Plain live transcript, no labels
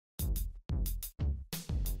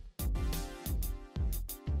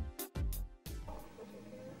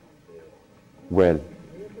Well,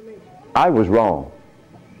 I was wrong.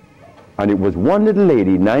 And it was one little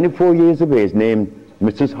lady, 94 years of age, named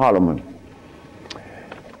Mrs. Holloman.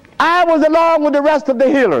 I was along with the rest of the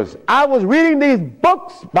healers. I was reading these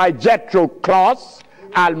books by Jethro Kloss,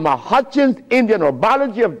 Alma Hutchins, Indian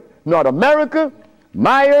Herbology of North America,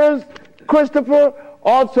 Myers, Christopher,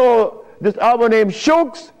 also this other named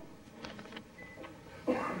Shooks.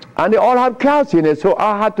 And they all have calcium in it, so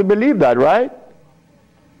I had to believe that, right?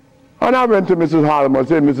 And I went to Mrs. Holloman and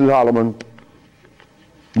said, Mrs. Holloman,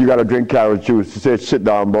 you got to drink carrot juice. She said, sit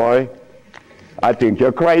down, boy. I think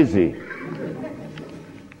you're crazy.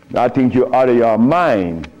 I think you're out of your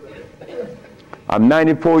mind. I'm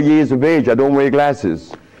 94 years of age. I don't wear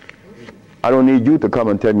glasses. I don't need you to come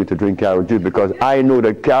and tell me to drink carrot juice because I know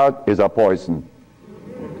that carrot is a poison.